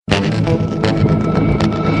He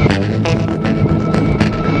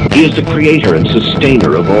is the creator and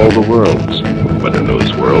sustainer of all the worlds, whether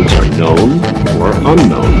those worlds are known or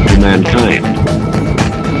unknown to mankind.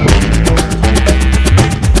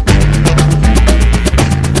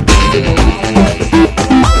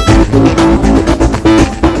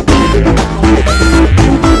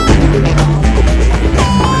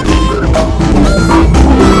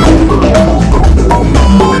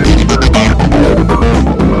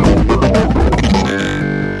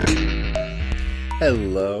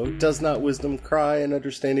 Hello, does not wisdom cry and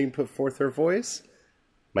understanding put forth her voice?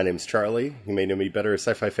 My name's Charlie. You may know me better as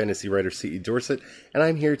sci-fi fantasy writer C.E. Dorset, and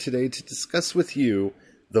I'm here today to discuss with you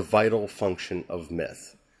the vital function of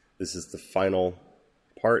myth. This is the final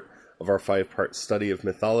part of our 5-part study of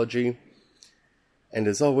mythology, and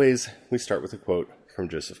as always, we start with a quote from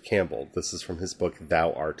Joseph Campbell. This is from his book,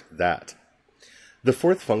 Thou Art That. The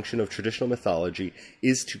fourth function of traditional mythology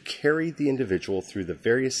is to carry the individual through the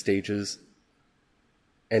various stages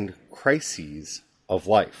and crises of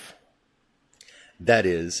life. That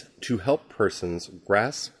is, to help persons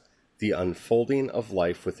grasp the unfolding of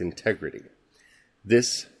life with integrity.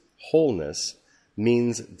 This wholeness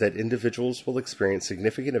means that individuals will experience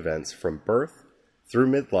significant events from birth through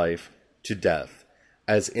midlife to death,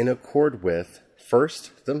 as in accord with,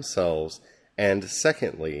 first, themselves, and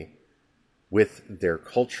secondly, with their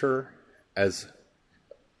culture, as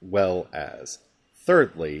well as,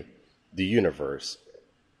 thirdly, the universe,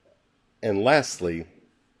 and lastly,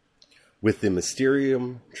 with the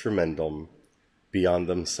mysterium tremendum beyond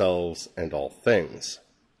themselves and all things.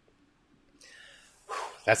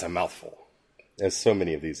 That's a mouthful, as so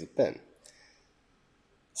many of these have been.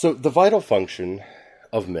 So the vital function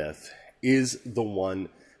of myth is the one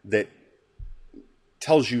that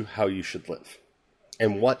tells you how you should live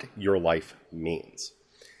and what your life means.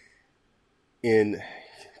 In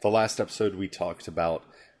the last episode, we talked about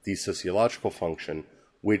the sociological function,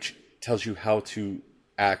 which tells you how to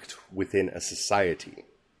act within a society.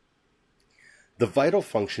 The vital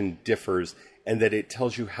function differs in that it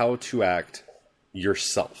tells you how to act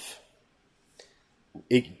yourself.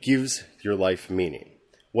 It gives your life meaning.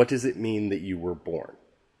 What does it mean that you were born?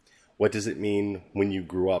 What does it mean when you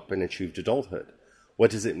grew up and achieved adulthood? What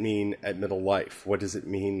does it mean at middle life? What does it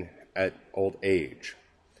mean at old age?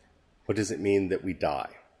 What does it mean that we die?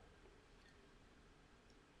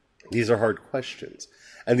 These are hard questions.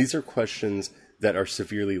 And these are questions that are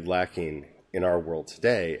severely lacking in our world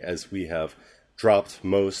today, as we have dropped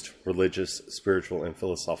most religious, spiritual, and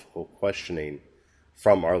philosophical questioning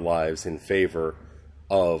from our lives in favor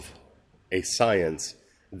of a science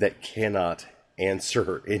that cannot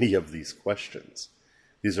answer any of these questions.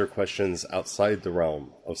 These are questions outside the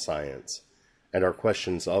realm of science and are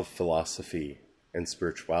questions of philosophy and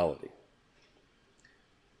spirituality.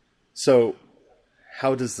 So,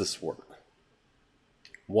 how does this work?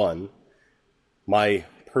 One, my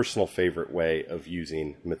personal favorite way of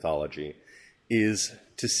using mythology is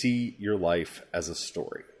to see your life as a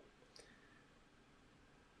story.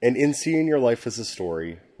 And in seeing your life as a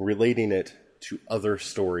story, relating it to other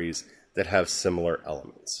stories that have similar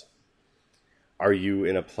elements. Are you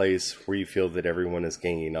in a place where you feel that everyone is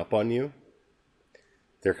ganging up on you?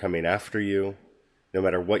 They're coming after you. No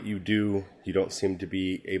matter what you do, you don't seem to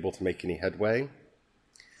be able to make any headway.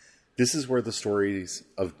 This is where the stories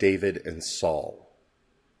of David and Saul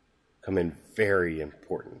come in very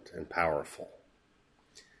important and powerful.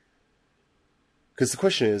 Because the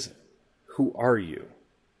question is, who are you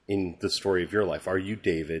in the story of your life? Are you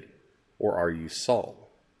David or are you Saul?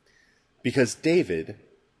 Because David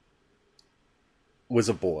was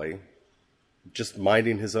a boy, just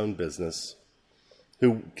minding his own business,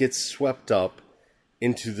 who gets swept up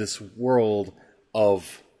into this world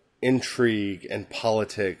of intrigue and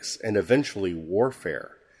politics and eventually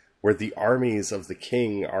warfare, where the armies of the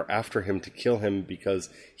king are after him to kill him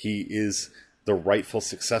because he is the rightful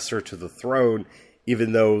successor to the throne,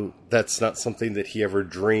 even though that's not something that he ever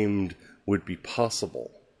dreamed would be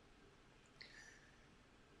possible.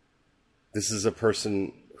 This is a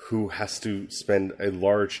person who has to spend a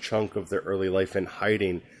large chunk of their early life in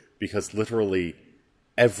hiding because literally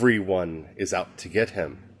everyone is out to get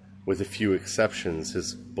him, with a few exceptions,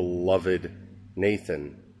 his beloved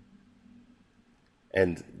Nathan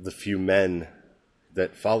and the few men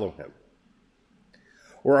that follow him.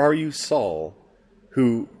 Or are you Saul,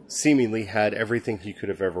 who seemingly had everything he could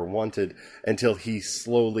have ever wanted until he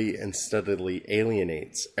slowly and steadily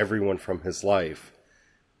alienates everyone from his life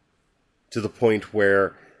to the point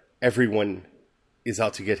where everyone is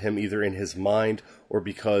out to get him either in his mind or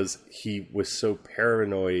because he was so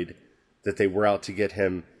paranoid that they were out to get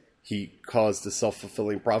him he caused a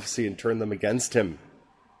self-fulfilling prophecy and turned them against him.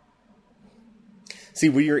 See,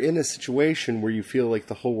 when you're in a situation where you feel like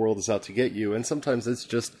the whole world is out to get you, and sometimes it's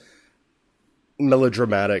just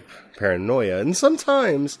melodramatic paranoia, and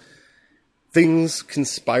sometimes things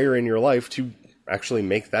conspire in your life to actually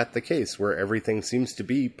make that the case, where everything seems to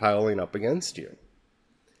be piling up against you.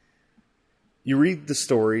 You read the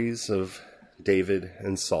stories of David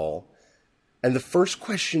and Saul, and the first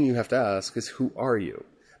question you have to ask is, who are you?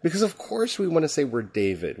 Because of course we want to say we're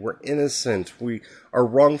David, we're innocent, we are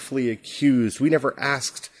wrongfully accused, we never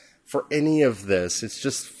asked for any of this, it's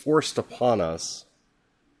just forced upon us.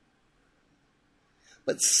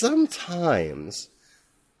 But sometimes,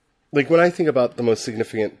 like when I think about the most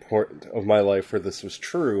significant part of my life where this was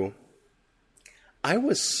true, I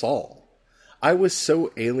was Saul. I was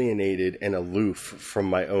so alienated and aloof from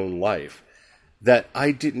my own life that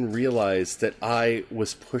I didn't realize that I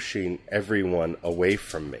was pushing everyone away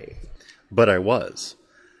from me. But I was.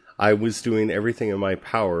 I was doing everything in my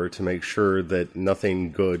power to make sure that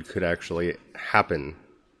nothing good could actually happen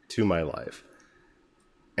to my life.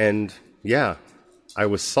 And yeah, I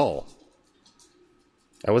was Saul.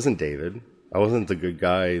 I wasn't David. I wasn't the good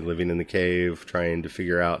guy living in the cave trying to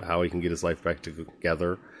figure out how he can get his life back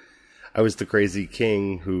together. I was the crazy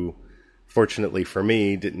king who, fortunately for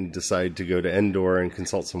me, didn't decide to go to Endor and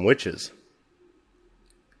consult some witches.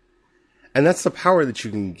 And that's the power that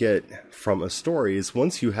you can get from a story, is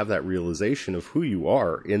once you have that realization of who you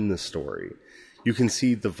are in the story, you can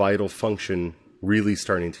see the vital function really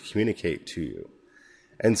starting to communicate to you.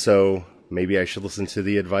 And so maybe I should listen to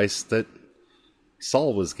the advice that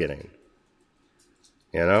Saul was getting.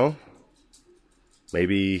 You know?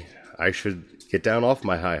 Maybe I should get down off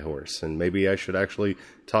my high horse, and maybe I should actually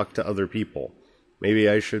talk to other people. Maybe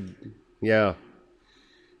I should,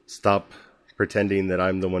 stop pretending that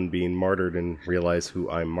I'm the one being martyred and realize who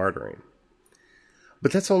I'm martyring.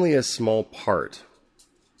 But that's only a small part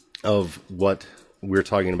of what we're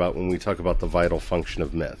talking about when we talk about the vital function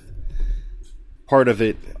of myth. Part of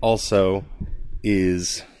it also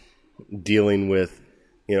is dealing with,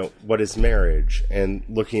 what is marriage, and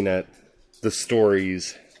looking at the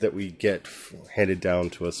stories that we get handed down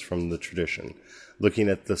to us from the tradition, looking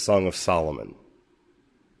at the Song of Solomon,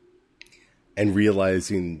 and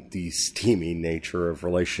realizing the steamy nature of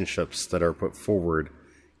relationships that are put forward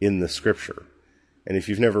in the scripture. And if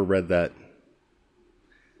you've never read that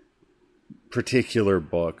particular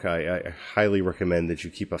book, I highly recommend that you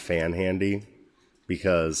keep a fan handy,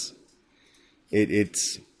 because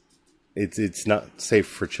it's not safe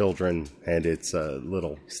for children, and it's a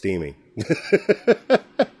little steamy.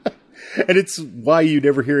 And it's why you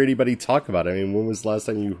never hear anybody talk about it. I mean, when was the last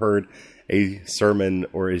time you heard a sermon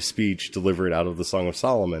or a speech delivered out of the Song of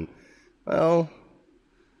Solomon? Well,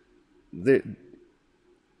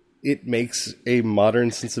 it makes a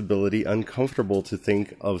modern sensibility uncomfortable to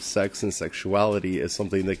think of sex and sexuality as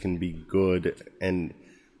something that can be good and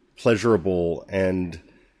pleasurable and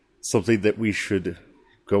something that we should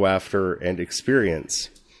go after and experience.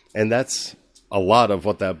 And that's a lot of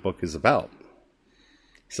what that book is about.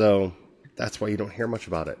 So that's why you don't hear much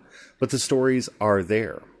about it. But the stories are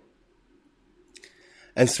there.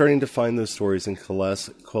 And starting to find those stories and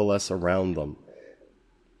coalesce around them.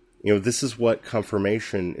 This is what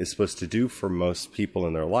confirmation is supposed to do for most people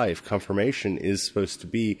in their life. Confirmation is supposed to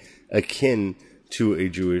be akin to a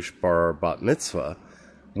Jewish bar bat mitzvah,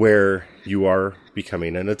 where you are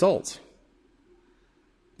becoming an adult.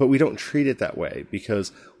 But we don't treat it that way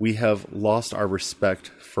because we have lost our respect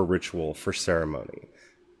for ritual, for ceremony.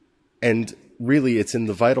 And really, it's in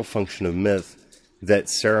the vital function of myth that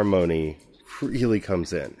ceremony really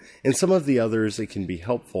comes in. In some of the others, it can be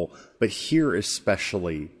helpful, but here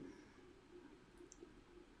especially,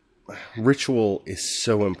 ritual is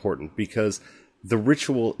so important because the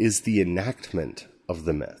ritual is the enactment of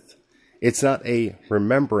the myth. It's not a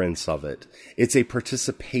remembrance of it. It's a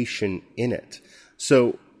participation in it.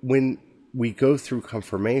 So when we go through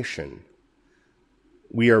confirmation,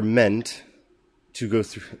 we are meant to go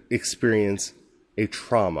through, experience a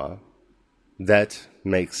trauma that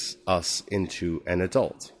makes us into an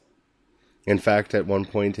adult. In fact, at one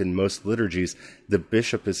point in most liturgies, the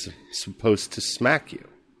bishop is supposed to slap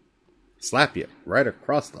you right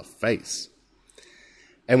across the face.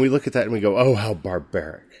 And we look at that and we go, oh, how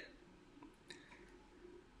barbaric.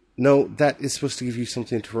 No, that is supposed to give you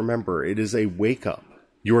something to remember. It is a wake-up.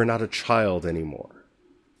 You are not a child anymore.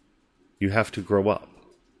 You have to grow up.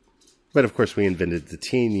 But of course, we invented the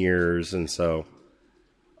teen years, and so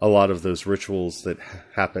a lot of those rituals that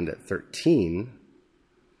happened at 13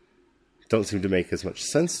 don't seem to make as much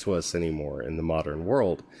sense to us anymore in the modern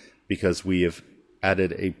world, because we have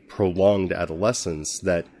added a prolonged adolescence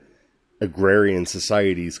that agrarian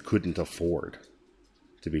societies couldn't afford,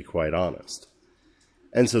 to be quite honest.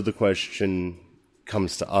 And so the question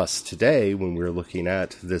comes to us today when we're looking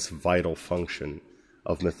at this vital function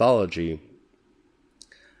of mythology.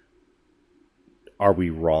 Are we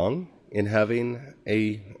wrong in having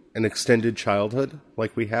an extended childhood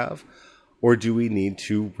like we have? Or do we need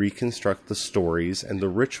to reconstruct the stories and the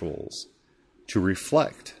rituals to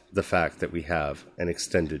reflect the fact that we have an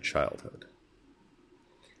extended childhood?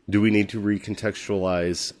 Do we need to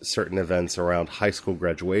recontextualize certain events around high school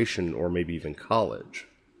graduation or maybe even college?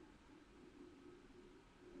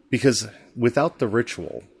 Because without the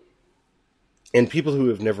ritual, and people who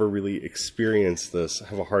have never really experienced this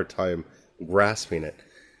have a hard time grasping it,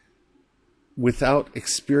 without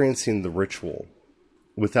experiencing the ritual,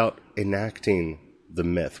 without enacting the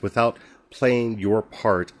myth, without playing your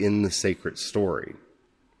part in the sacred story,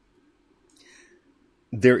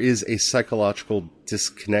 there is a psychological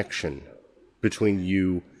disconnection between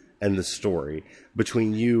you and the story,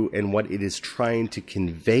 between you and what it is trying to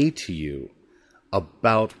convey to you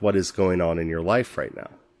about what is going on in your life right now.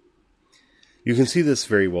 You can see this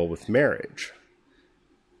very well with marriage.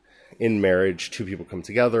 In marriage, two people come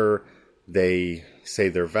together, they say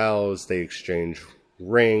their vows, they exchange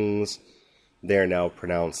rings, they are now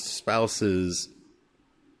pronounced spouses,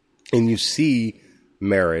 and you see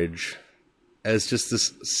marriage as just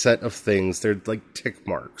this set of things. They're like tick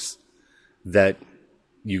marks that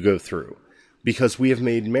you go through, because we have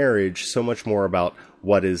made marriage so much more about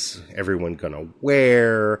what is everyone going to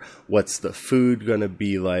wear, what's the food going to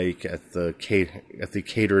be like at the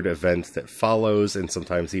catered event that follows and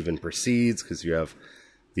sometimes even precedes, because you have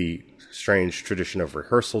the strange tradition of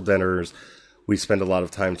rehearsal dinners. We spend a lot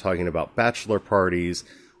of time talking about bachelor parties,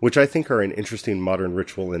 which I think are an interesting modern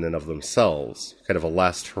ritual in and of themselves, kind of a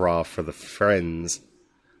last hurrah for the friends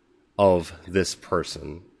of this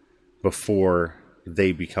person before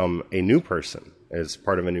they become a new person as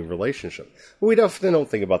part of a new relationship. But we often don't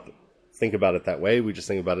think about it that way. We just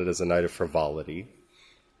think about it as a night of frivolity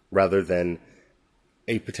rather than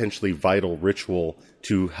a potentially vital ritual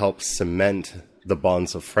to help cement the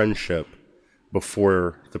bonds of friendship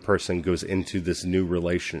before the person goes into this new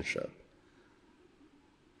relationship,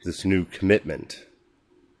 this new commitment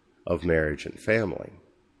of marriage and family.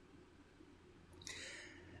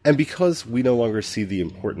 And because we no longer see the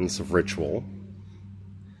importance of ritual,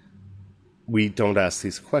 we don't ask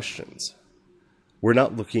these questions. We're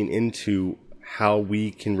not looking into how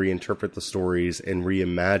we can reinterpret the stories and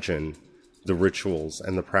reimagine the rituals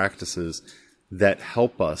and the practices that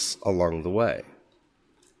help us along the way.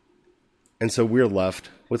 And so we're left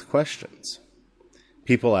with questions.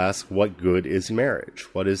 People ask, what good is marriage?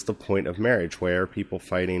 What is the point of marriage? Why are people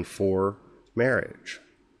fighting for marriage?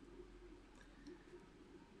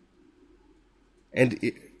 And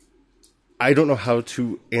I don't know how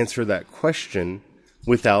to answer that question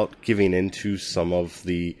without giving into some of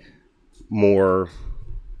the more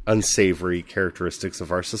unsavory characteristics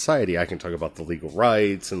of our society. I can talk about the legal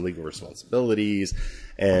rights and legal responsibilities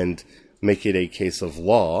and make it a case of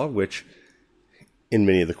law, which in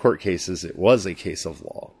many of the court cases, it was a case of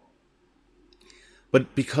law.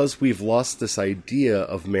 But because we've lost this idea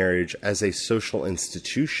of marriage as a social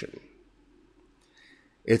institution,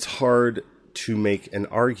 it's hard to make an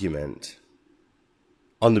argument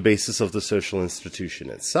on the basis of the social institution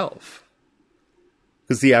itself.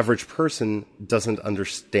 Because the average person doesn't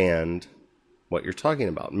understand what you're talking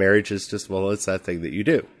about. Marriage is just, well, it's that thing that you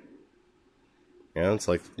do. You know, it's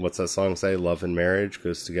like, what's that song say? Love and marriage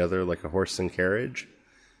goes together like a horse and carriage.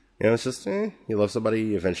 You know, it's just, you love somebody,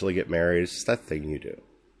 you eventually get married. It's just that thing you do.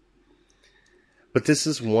 But this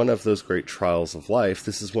is one of those great trials of life.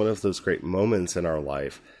 This is one of those great moments in our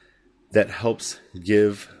life that helps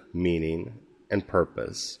give meaning and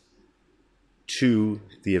purpose to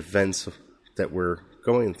the events that we're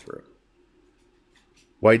going through.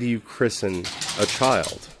 Why do you christen a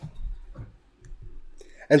child?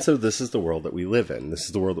 And so this is the world that we live in. This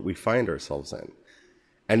is the world that we find ourselves in.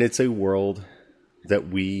 And it's a world that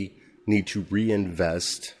we need to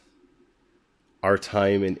reinvest our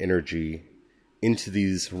time and energy into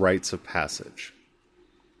these rites of passage.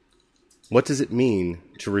 What does it mean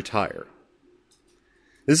to retire?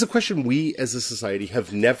 This is a question we as a society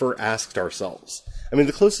have never asked ourselves. I mean,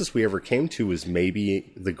 the closest we ever came to was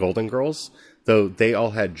maybe the Golden Girls, though they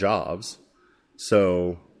all had jobs.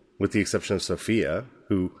 So, with the exception of Sophia,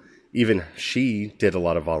 who even she did a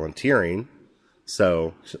lot of volunteering.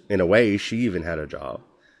 So, in a way, she even had a job.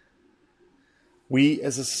 We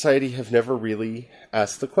as a society have never really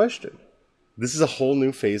asked the question. This is a whole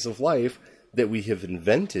new phase of life that we have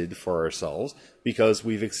invented for ourselves because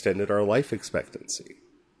we've extended our life expectancy.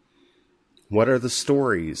 What are the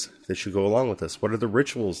stories that should go along with this? What are the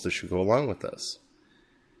rituals that should go along with this?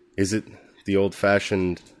 Is it the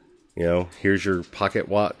old-fashioned, here's your pocket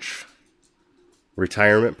watch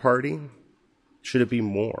retirement party? Should it be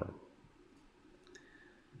more?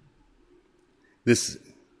 This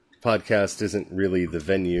podcast isn't really the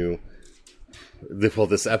venue.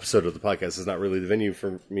 This episode of the podcast is not really the venue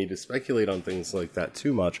for me to speculate on things like that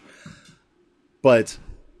too much. But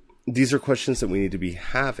these are questions that we need to be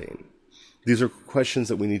having. These are questions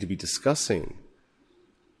that we need to be discussing.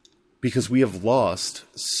 Because we have lost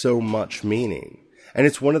so much meaning. And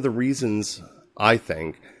it's one of the reasons, I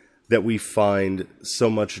think, that we find so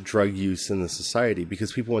much drug use in the society.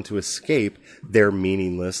 Because people want to escape their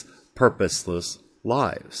meaningless, purposeless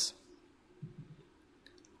lives.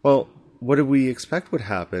 Well, what did we expect would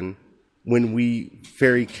happen when we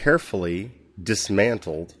very carefully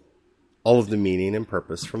dismantled all of the meaning and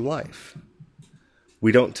purpose from life?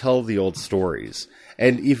 We don't tell the old stories.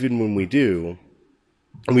 And even when we do,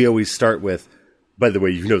 we always start with, by the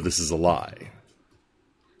way, this is a lie.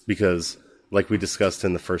 Because, like we discussed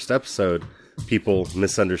in the first episode, people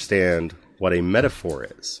misunderstand what a metaphor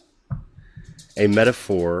is. A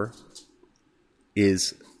metaphor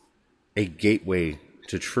is a gateway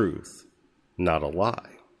to truth, not a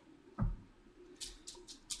lie.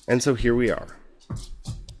 And so here we are.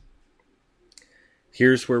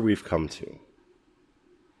 Here's where we've come to.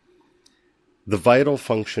 The vital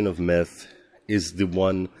function of myth is the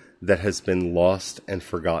one that has been lost and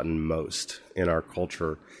forgotten most in our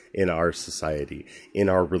culture, in our society, in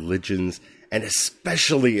our religions, and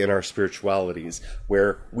especially in our spiritualities,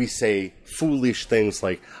 where we say foolish things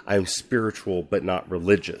like, I'm spiritual but not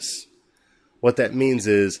religious. What that means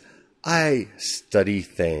is, I study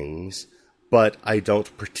things, but I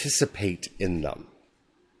don't participate in them.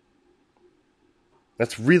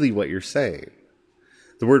 That's really what you're saying.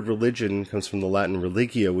 The word religion comes from the Latin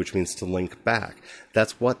religio, which means to link back.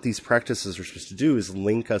 That's what these practices are supposed to do, is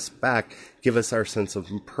link us back, give us our sense of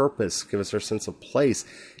purpose, give us our sense of place,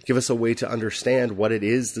 give us a way to understand what it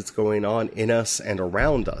is that's going on in us and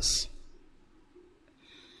around us.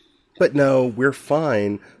 But no, we're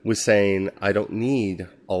fine with saying, I don't need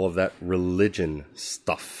all of that religion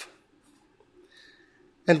stuff.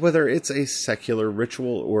 And whether it's a secular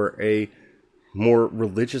ritual or a more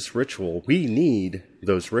religious ritual, we need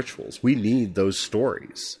those rituals. We need those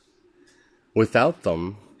stories. Without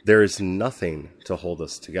them, there is nothing to hold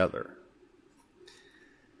us together.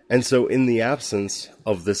 And so in the absence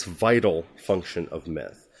of this vital function of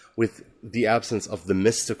myth, with the absence of the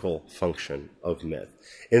mystical function of myth,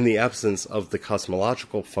 in the absence of the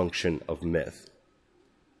cosmological function of myth,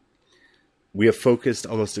 we have focused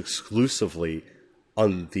almost exclusively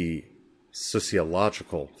on the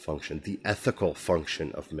sociological function, the ethical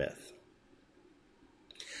function of myth.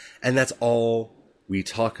 And that's all we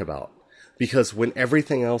talk about. Because when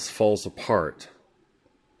everything else falls apart,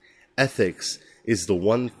 ethics is the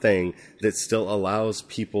one thing that still allows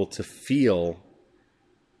people to feel,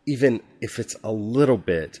 even if it's a little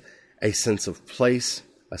bit, a sense of place,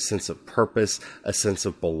 a sense of purpose, a sense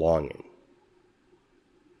of belonging.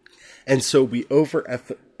 And so we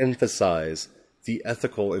overemphasize the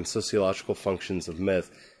ethical and sociological functions of myth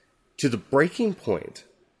to the breaking point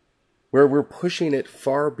where we're pushing it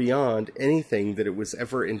far beyond anything that it was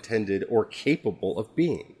ever intended or capable of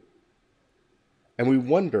being. And we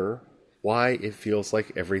wonder why it feels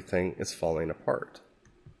like everything is falling apart.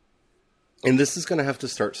 And this is going to have to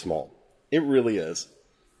start small. It really is.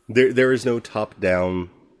 There is no top-down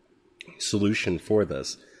solution for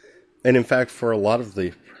this. And in fact, for a lot of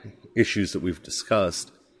the issues that we've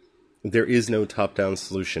discussed, there is no top-down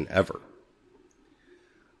solution ever.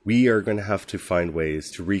 We are going to have to find ways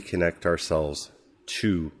to reconnect ourselves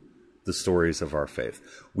to the stories of our faith.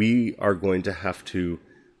 We are going to have to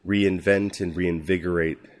reinvent and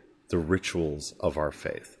reinvigorate the rituals of our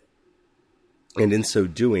faith. And in so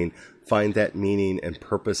doing, find that meaning and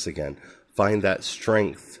purpose again. Find that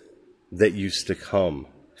strength that used to come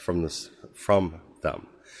from them.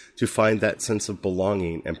 To find that sense of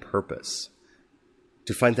belonging and purpose.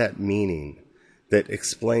 To find that meaning that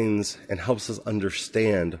explains and helps us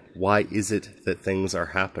understand why is it that things are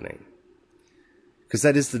happening. Because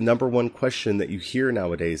that is the number one question that you hear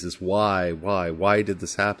nowadays is why did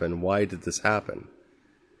this happen? Why did this happen?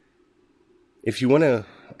 If you want to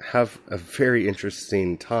have a very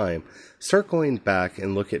interesting time, start going back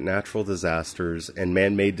and look at natural disasters and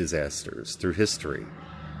man-made disasters through history.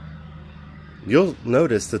 You'll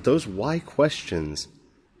notice that those why questions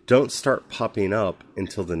don't start popping up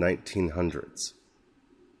until the 1900s.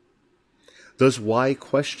 Those why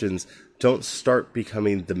questions don't start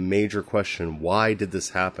becoming the major question. Why did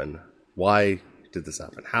this happen? Why did this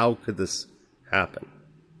happen? How could this happen?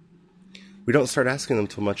 We don't start asking them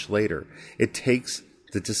till much later. It takes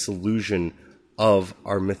the disillusion of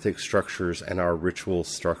our mythic structures and our ritual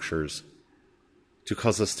structures to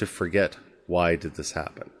cause us to forget why did this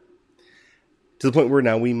happen. To the point where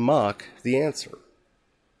now we mock the answer.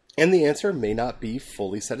 And the answer may not be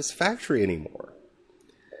fully satisfactory anymore.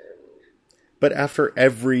 But after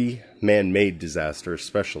every man-made disaster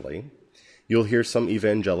especially, you'll hear some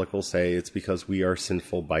evangelical say it's because we are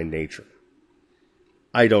sinful by nature.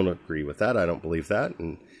 I don't agree with that. I don't believe that.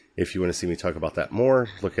 And if you want to see me talk about that more,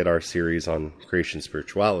 look at our series on creation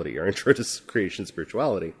spirituality, our intro to creation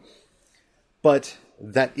spirituality. But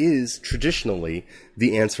that is traditionally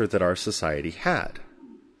the answer that our society had.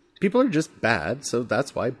 People are just bad, so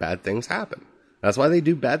that's why bad things happen. That's why they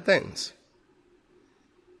do bad things.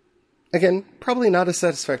 Again, probably not a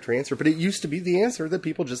satisfactory answer, but it used to be the answer that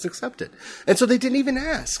people just accepted. And so they didn't even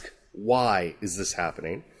ask, why is this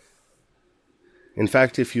happening? In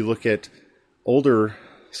fact, if you look at older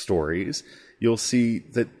stories, you'll see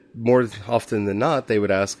that more often than not, they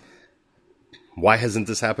would ask, why hasn't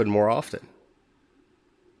this happened more often?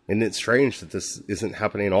 Isn't it strange that this isn't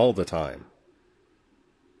happening all the time?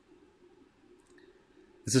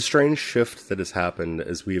 It's a strange shift that has happened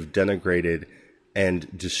as we have denigrated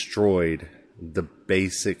and destroyed the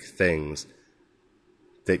basic things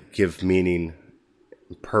that give meaning,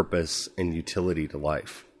 purpose, and utility to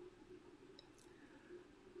life.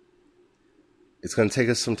 It's going to take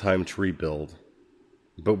us some time to rebuild,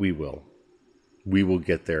 but we will. We will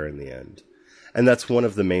get there in the end. And that's one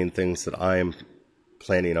of the main things that I am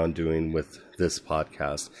planning on doing with this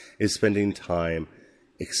podcast, is spending time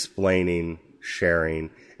explaining, sharing,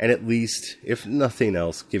 and at least, if nothing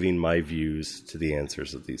else, giving my views to the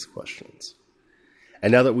answers of these questions.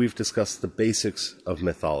 And now that we've discussed the basics of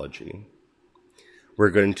mythology, we're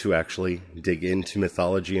going to actually dig into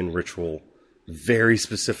mythology and ritual very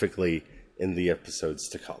specifically in the episodes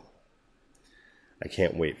to come. I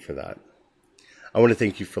can't wait for that. I want to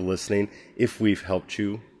thank you for listening. If we've helped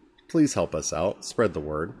you, please help us out. Spread the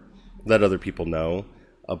word. Let other people know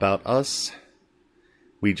about us.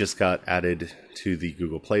 We just got added to the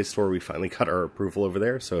Google Play Store. We finally got our approval over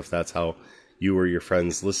there. So if that's how you or your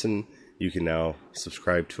friends listen, you can now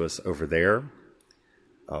subscribe to us over there.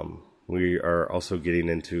 We are also getting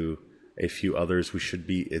into a few others. We should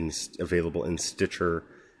be available in Stitcher,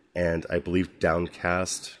 and I believe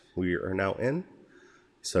Downcast we are now in.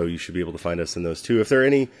 So you should be able to find us in those too. If there are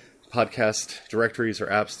any podcast directories or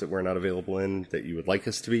apps that we're not available in that you would like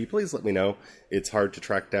us to be, please let me know. It's hard to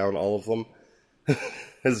track down all of them.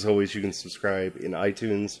 As always, you can subscribe in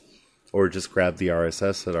iTunes or just grab the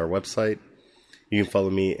RSS at our website. You can follow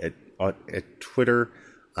me at Twitter.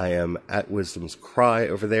 I am at Wisdom's Cry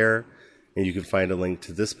over there. And you can find a link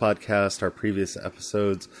to this podcast, our previous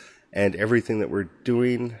episodes, and everything that we're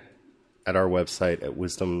doing at our website at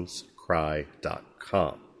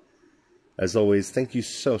wisdomscry.com. As always, thank you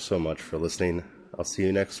so much for listening. I'll see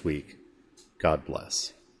you next week. God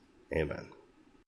bless. Amen.